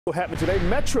What happened today?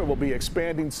 Metra will be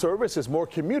expanding service as more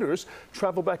commuters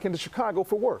travel back into Chicago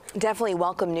for work. Definitely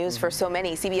welcome news for so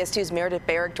many. CBS 2's Meredith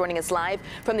Barrick joining us live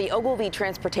from the Ogilvy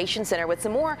Transportation Center with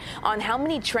some more on how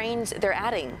many trains they're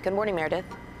adding. Good morning, Meredith.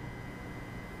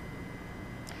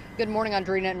 Good morning,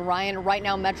 Andrina and Ryan. Right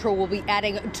now, Metra will be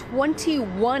adding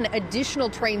 21 additional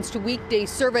trains to weekday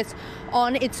service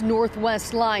on its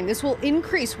Northwest line. This will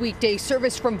increase weekday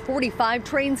service from 45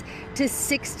 trains to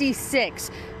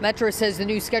 66. Metra says the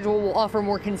new schedule will offer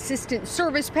more consistent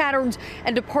service patterns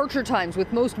and departure times,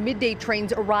 with most midday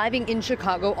trains arriving in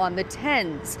Chicago on the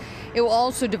 10s. It will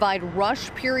also divide rush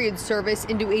period service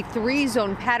into a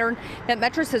 3-zone pattern that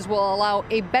Metra says will allow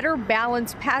a better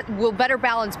balance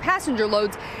passenger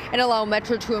loads and allow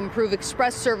Metra to improve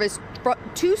express service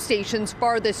to stations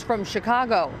farthest from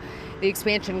Chicago. The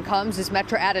expansion comes as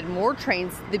Metra added more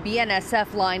trains to the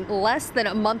BNSF line less than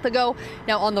a month ago.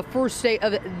 Now, on the first day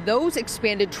of those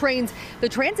expanded trains, the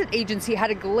transit agency had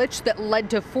a glitch that led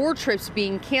to 4 trips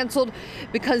being canceled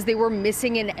because they were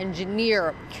missing an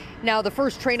engineer. Now, the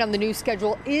first train on the new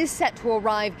schedule is set to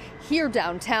arrive here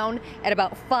downtown at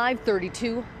about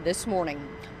 5:32 this morning.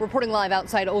 Reporting live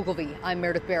outside Ogilvy, I'm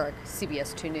Meredith Barrick,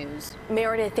 CBS 2 News.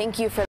 Meredith, thank you for